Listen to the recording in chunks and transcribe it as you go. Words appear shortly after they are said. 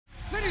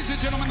Ladies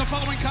and gentlemen, the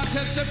following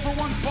contest set for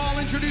one fall.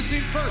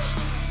 Introducing first,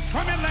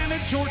 from Atlanta,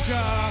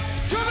 Georgia,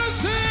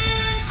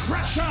 Jonathan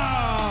Gresham.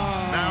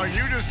 Now,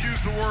 you just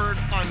used the word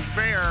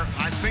unfair.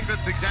 I think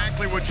that's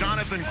exactly what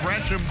Jonathan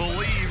Gresham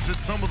believes. That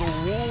some of the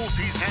rules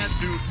he's had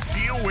to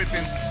deal with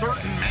in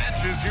certain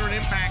matches here in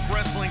Impact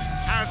Wrestling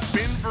have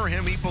been for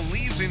him. He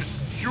believes in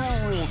pure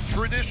rules,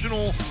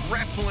 traditional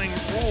wrestling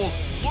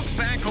rules. Looks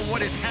back on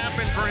what has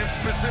happened for him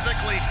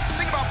specifically.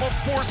 Think about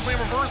before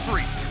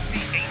Slammiversary. The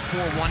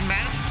 8-4-1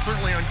 match,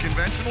 certainly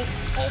unconventional.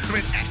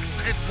 Ultimate X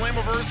at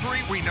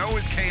Slammiversary, we know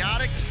is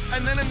chaotic.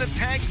 And then in the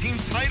tag team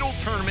title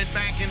tournament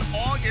back in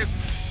August,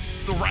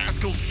 the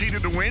Rascals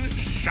cheated to win.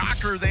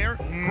 Shocker there.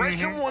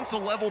 Gresham wants a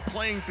level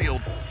playing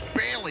field.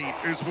 Bailey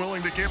is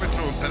willing to give it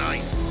to him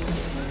tonight.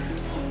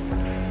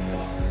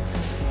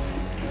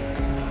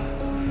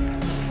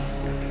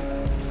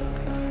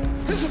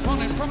 His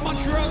opponent from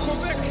Montreal,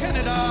 Quebec,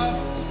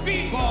 Canada,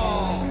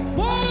 Speedball,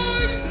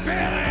 Mike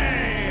Bailey.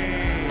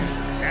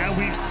 And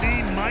we've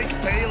seen Mike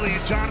Bailey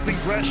and Jonathan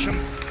Gresham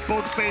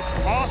both face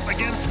off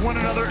against one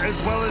another as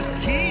well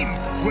as team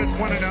with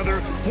one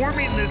another,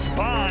 forming this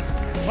bond.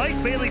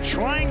 Mike Bailey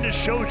trying to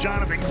show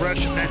Jonathan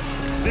Gresham that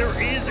there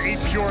is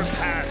a pure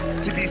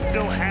path to be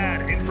still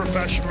had in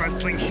professional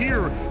wrestling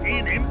here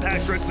in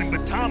Impact Wrestling.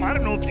 But Tom, I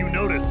don't know if you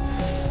noticed,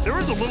 there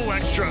was a little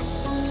extra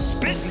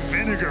spit and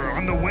vinegar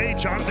on the way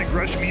Jonathan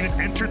Gresham even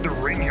entered the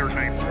ring here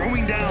tonight,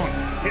 throwing down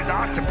his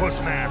octopus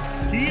mask.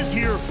 He is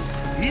here.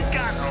 He's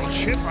got a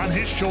chip on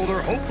his shoulder.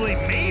 Hopefully,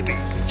 maybe,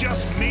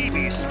 just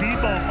maybe,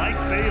 Speedball Mike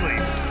Bailey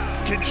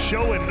can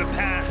show him the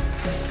path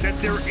that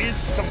there is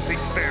something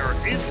fair,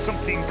 is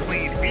something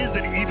clean, is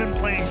an even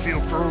playing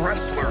field for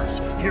wrestlers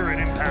here in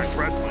Impact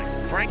Wrestling.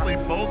 Frankly,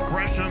 both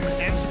Gresham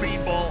and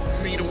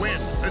Speedball need a win,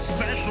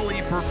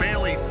 especially for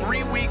Bailey.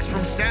 3 weeks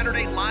from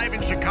Saturday, live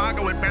in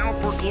Chicago at Bound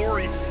for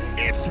Glory.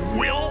 It's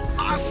Will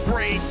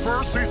Ospreay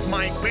versus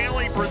Mike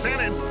Bailey,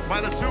 presented by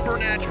the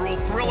supernatural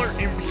thriller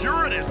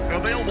Impuritus,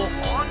 available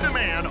on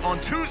demand on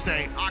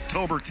Tuesday,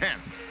 October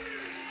 10th.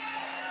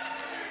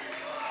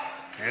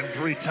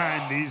 Every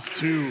time these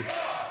two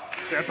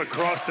step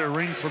across their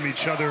ring from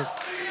each other,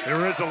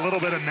 there is a little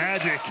bit of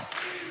magic.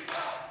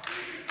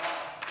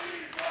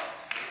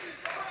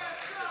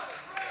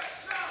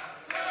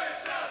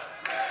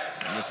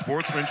 And the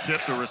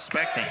sportsmanship, the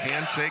respect, the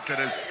handshake that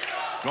has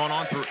gone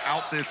on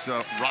throughout this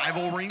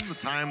rivalry, the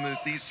time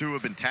that these two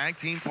have been tag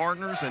team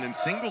partners, and in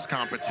singles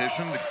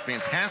competition, the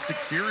fantastic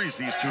series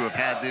these two have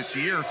had this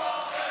year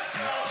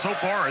so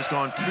far has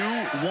gone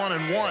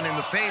 2-1-1 in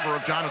the favor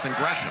of Jonathan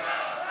Gresham.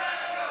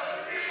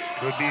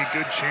 Could be a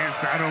good chance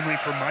not only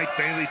for Mike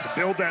Bailey to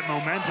build that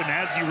momentum,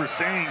 as you were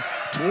saying,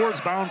 towards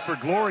Bound for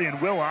Glory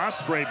and Will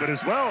Ospreay, but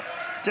as well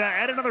to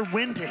add another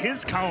win to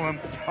his column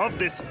of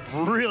this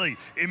really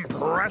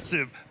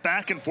impressive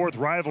back-and-forth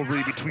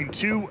rivalry between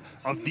two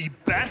of the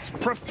best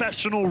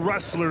professional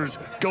wrestlers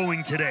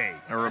going today.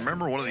 I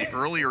remember one of the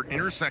earlier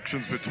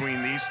intersections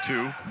between these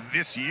two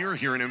this year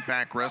here in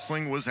Impact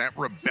Wrestling was at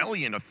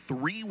Rebellion, a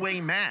three-way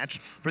match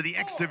for the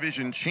X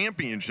Division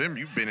Championship.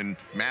 You've been in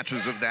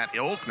matches of that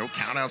ilk, no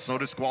countouts, no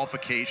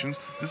disqualifications.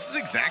 This is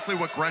exactly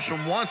what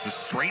Gresham wants, a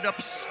straight-up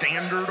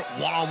standard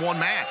one-on-one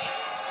match.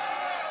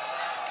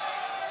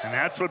 And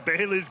that's what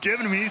Bailey's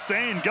giving me. He's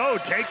saying, go,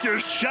 take your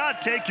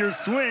shot, take your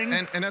swing.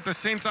 And at the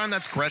same time,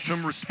 that's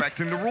Gresham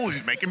respecting the rules.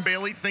 He's making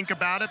Bailey think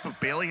about it, but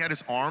Bailey had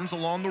his arms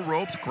along the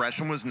ropes.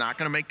 Gresham was not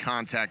going to make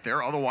contact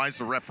there. Otherwise,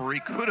 the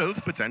referee could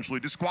have potentially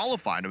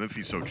disqualified him if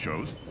he so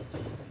chose.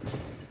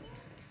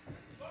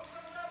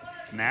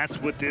 And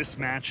that's what this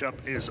matchup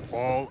is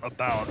all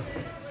about.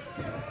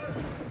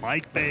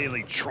 Mike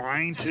Bailey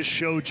trying to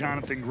show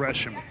Jonathan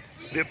Gresham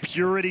the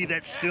purity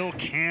that still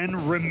can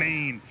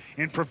remain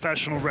in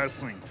professional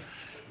wrestling,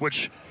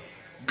 which,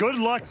 good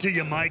luck to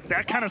you, Mike.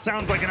 That kind of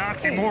sounds like an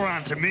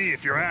oxymoron to me,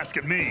 if you're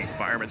asking me.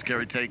 Fireman's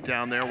carry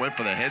takedown there, went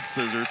for the head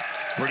scissors.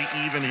 Pretty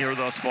even here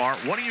thus far.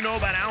 What do you know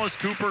about Alice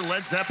Cooper,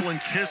 Led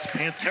Zeppelin, Kiss,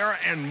 Pantera,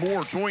 and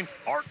more? Join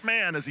Art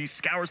Man as he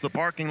scours the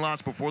parking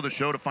lots before the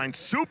show to find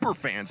super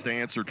fans to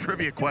answer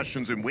trivia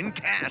questions and win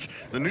cash.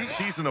 The new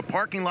season of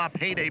Parking Lot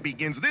Payday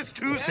begins this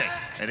Tuesday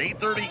at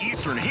 8:30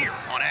 Eastern here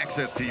on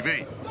Access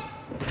TV.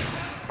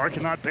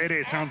 Parking Lot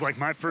Payday sounds like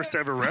my first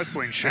ever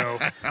wrestling show.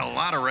 A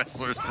lot of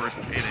wrestlers' first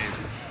paydays.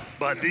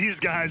 But these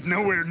guys,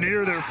 nowhere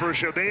near their first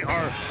show. They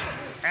are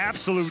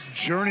absolute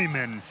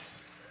journeymen.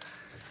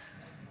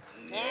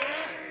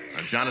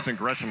 Jonathan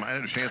Gresham, I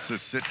had a chance to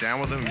sit down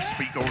with him and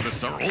speak over the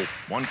summer. Oh,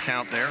 one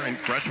count there,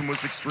 and Gresham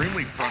was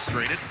extremely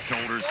frustrated.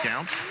 Shoulders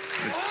down.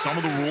 It's some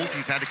of the rules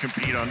he's had to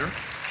compete under.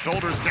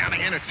 Shoulders down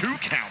again, a 2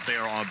 count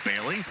there on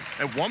Bailey.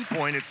 At one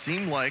point, it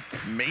seemed like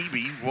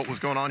maybe what was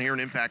going on here in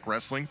Impact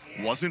Wrestling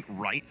wasn't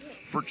right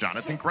for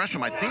Jonathan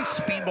Gresham. I think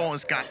Speedball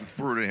has gotten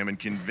through to him and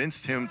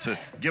convinced him to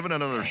give it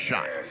another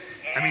shot.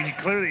 I mean, he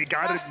clearly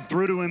got it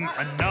through to him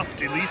enough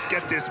to at least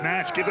get this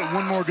match. Give it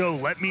one more go.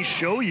 Let me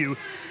show you.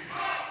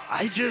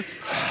 I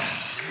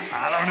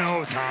don't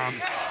know, Tom.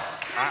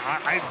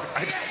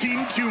 I've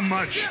seen too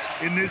much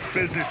in this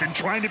business, and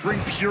trying to bring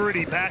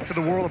purity back to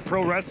the world of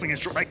pro wrestling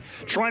is like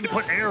trying to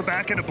put air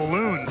back in a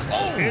balloon.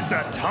 It's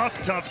a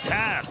tough, tough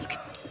task.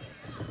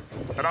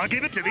 But I'll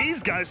give it to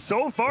these guys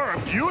so far. A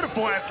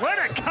beautiful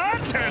athletic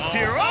contest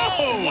here.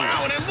 Oh,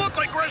 wow, and it looked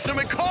like Gresham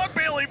had caught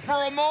Bailey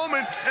for a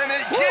moment, and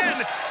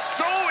again,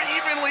 so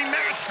evenly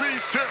matched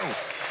these two.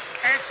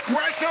 It's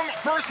Gresham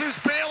versus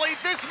Bailey.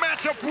 This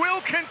matchup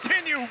will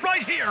continue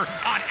right here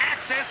on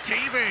Access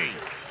TV.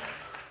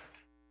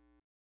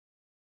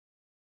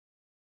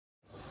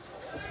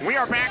 We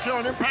are back here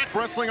on Impact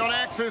Wrestling on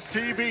Access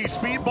TV.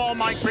 Speedball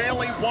Mike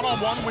Bailey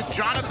one-on-one with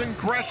Jonathan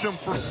Gresham.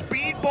 For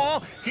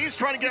Speedball, he's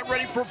trying to get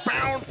ready for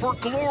Bound for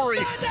Glory.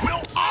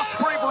 Will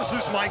Ospreay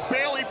versus Mike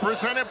Bailey,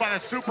 presented by the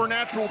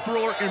supernatural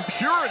thriller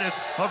Impuritus,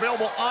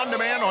 available on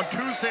demand on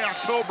Tuesday,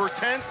 October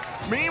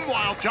 10th.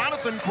 Meanwhile,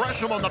 Jonathan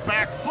Gresham on the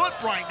back foot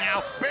right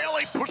now.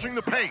 Bailey pushing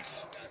the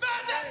pace.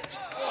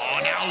 Oh,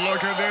 now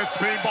look at this.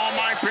 Speedball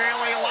Mike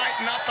Bailey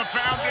lighting up the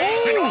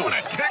foundation. Oh, and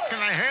a kick to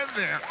the head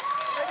there.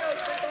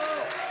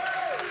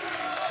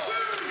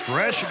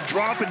 Gresham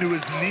dropping to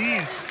his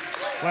knees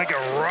like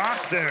a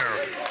rock there.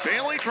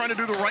 Bailey trying to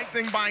do the right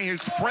thing by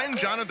his friend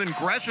Jonathan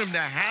Gresham to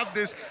have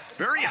this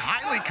very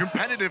highly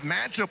competitive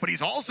matchup, but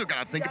he's also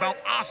got to think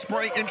about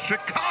Ospreay in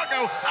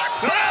Chicago.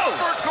 Bound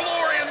for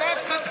Glory, and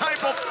that's the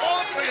type of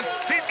offense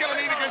he's going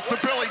to need against the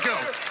Billy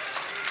Goat.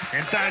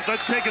 In fact,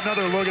 let's take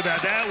another look at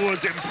that. That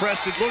was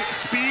impressive. Look,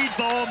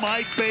 Speedball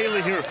Mike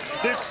Bailey here.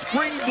 This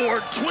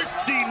springboard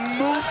twisting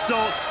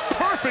moonsault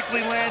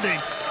perfectly landing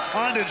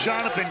onto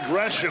Jonathan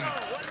Gresham.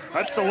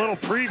 That's a little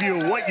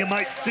preview of what you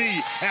might see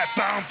at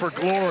Bound for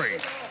Glory.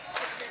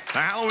 The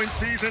Halloween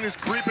season is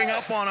creeping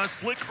up on us.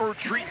 Flick or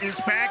Treat is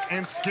back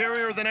and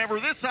scarier than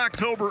ever. This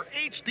October,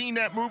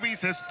 HDNet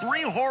Movies has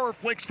 3 horror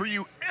flicks for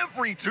you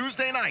every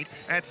Tuesday night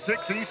at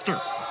 6 Eastern.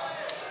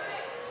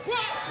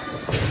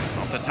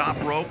 Off the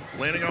top rope,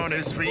 landing on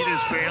his feet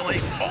is Bailey.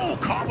 Oh,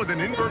 caught with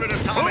an inverted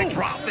atomic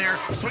drop there.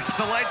 Sweeps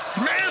the leg,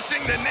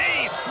 smashing the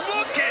knee.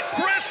 Look at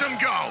Gresham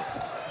go.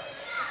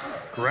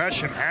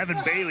 Gresham having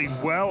Bailey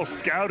well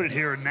scouted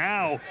here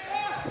now.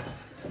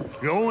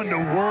 Going to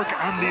work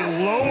on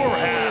the lower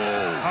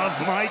half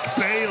of Mike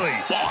Bailey.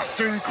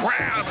 Boston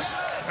Crab.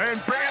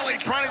 And Bailey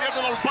trying to get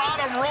to the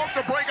bottom rope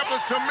to break up the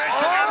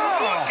submission. And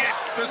look at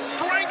the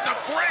strength of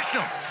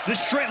Gresham. The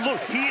strength, look,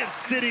 he is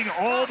sitting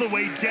all the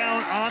way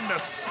down on the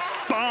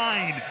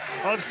spine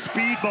of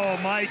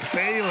Speedball Mike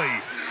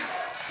Bailey.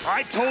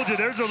 I told you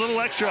there's a little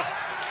extra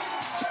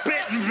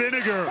spit and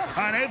vinegar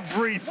on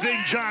everything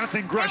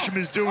Jonathan Gresham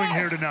is doing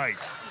here tonight.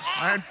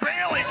 And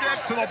Bailey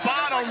gets to the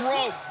bottom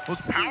rope. Those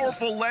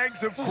powerful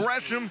legs of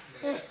Gresham,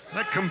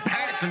 that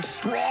compact and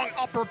strong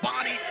upper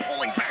body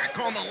pulling back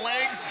on the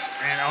legs.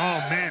 And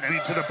oh man, I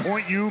mean, to the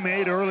point you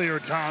made earlier,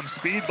 Tom,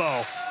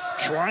 Speedball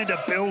trying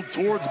to build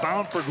towards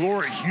Bound for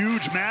Glory.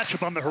 Huge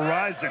matchup on the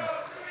horizon.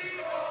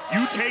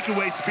 You take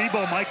away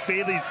Speedball Mike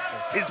Bailey's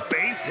his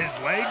base, his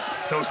legs,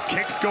 those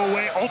kicks go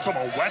away,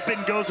 Ultimate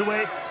Weapon goes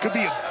away. Could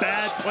be a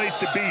bad place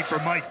to be for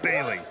Mike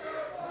Bailey.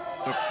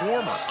 The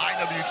former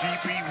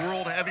IWGP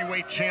World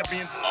Heavyweight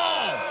Champion,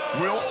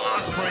 Will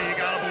Ospreay, you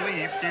gotta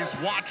believe, is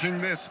watching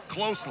this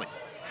closely.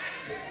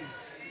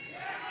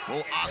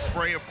 Will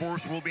Ospreay, of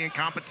course, will be in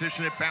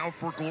competition at Bound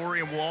for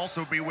Glory and will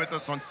also be with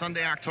us on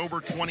Sunday,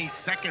 October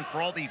 22nd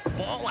for all the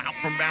fallout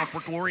from Bound for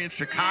Glory in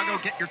Chicago.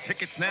 Get your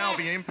tickets now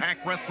via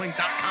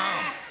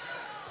ImpactWrestling.com.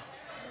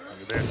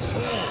 Look at this.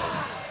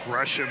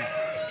 Gresham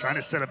trying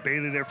to set up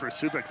Bailey there for a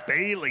suplex.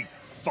 Bailey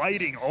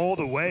fighting all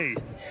the way.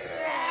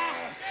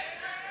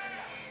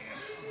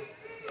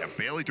 Yeah,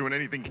 Bailey doing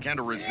anything he can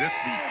to resist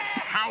the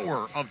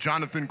power of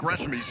Jonathan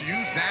Gresham. He's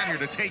used that here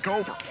to take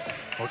over.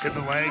 Look at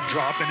the leg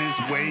dropping his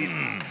weight.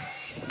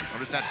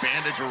 Notice that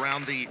bandage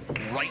around the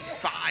right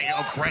thigh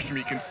of Gresham.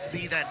 You can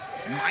see that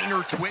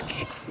minor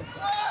twitch.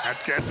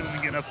 That's definitely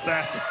going to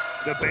affect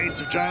the base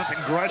of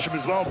Jonathan Gresham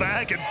as well.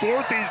 Back and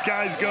forth these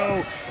guys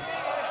go.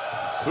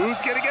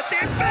 Who's going to get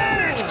the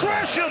advantage?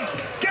 Gresham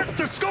gets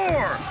the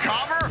score.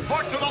 Cover,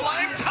 hook to the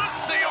leg,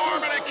 tucks the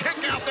arm, and a kick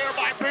out there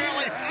by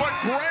Bailey. But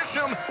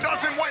Gresham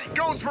doesn't wait,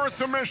 goes for a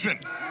submission.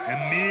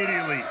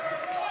 Immediately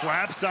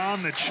slaps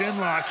on the chin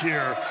lock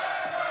here.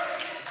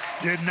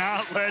 Did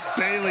not let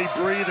Bailey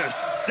breathe a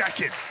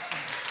second.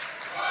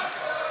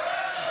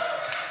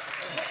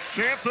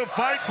 Chance of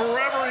fight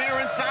forever here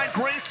inside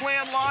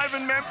Graceland Live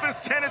in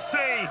Memphis,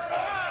 Tennessee.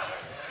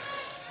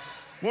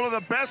 One of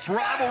the best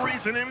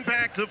rivalries in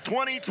Impact of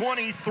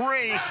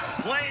 2023,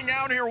 playing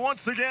out here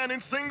once again in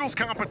singles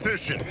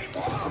competition.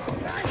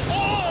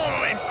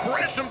 Oh, and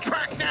Gresham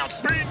tracks down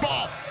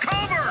Speedball.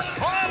 Cover!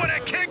 Oh, and a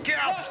kick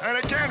out.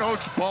 And again,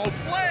 hooks both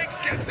legs,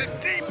 gets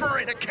it deeper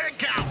and a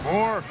kick out.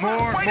 More.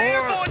 Right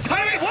handful of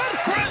tights.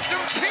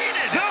 Gresham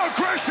cheated. No,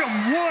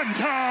 Gresham won,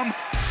 Tom.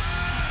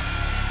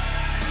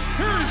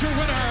 Here's your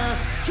winner,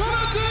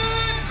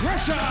 Jonathan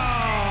Gresham.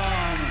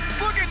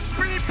 Look at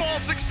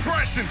Speedball's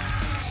expression.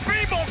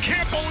 Speedball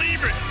can't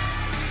believe it.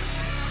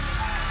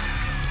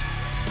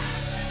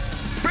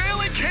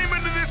 Bailey came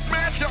into this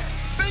matchup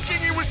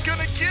thinking he was going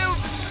to give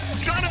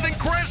Jonathan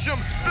Gresham,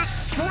 the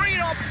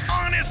straight-up,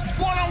 honest,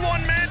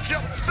 one-on-one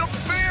matchup, the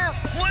fair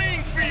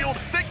playing field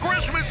that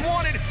Gresham has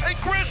wanted, and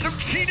Gresham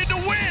cheated to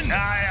win.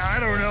 I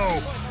don't know.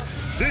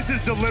 This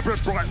is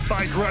deliberate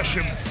by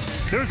Gresham.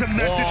 There's a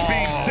message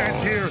being sent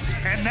here,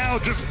 and now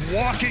just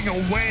walking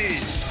away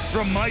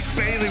from Mike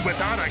Bailey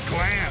without a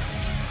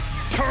glance,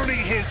 turning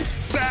his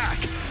back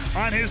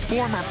on his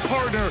former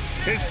partner,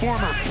 his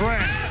former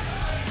friend.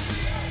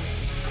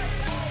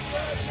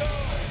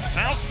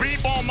 Now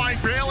Speedball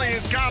Mike Bailey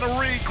has got to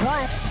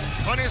regroup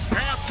on his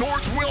path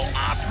towards Will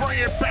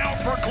Ospreay and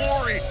bound for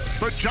glory.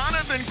 But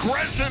Jonathan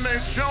Gresham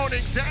has shown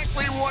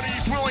exactly what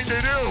he's willing to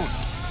do.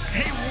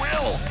 He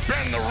will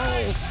bend the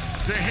rules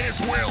to his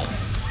will.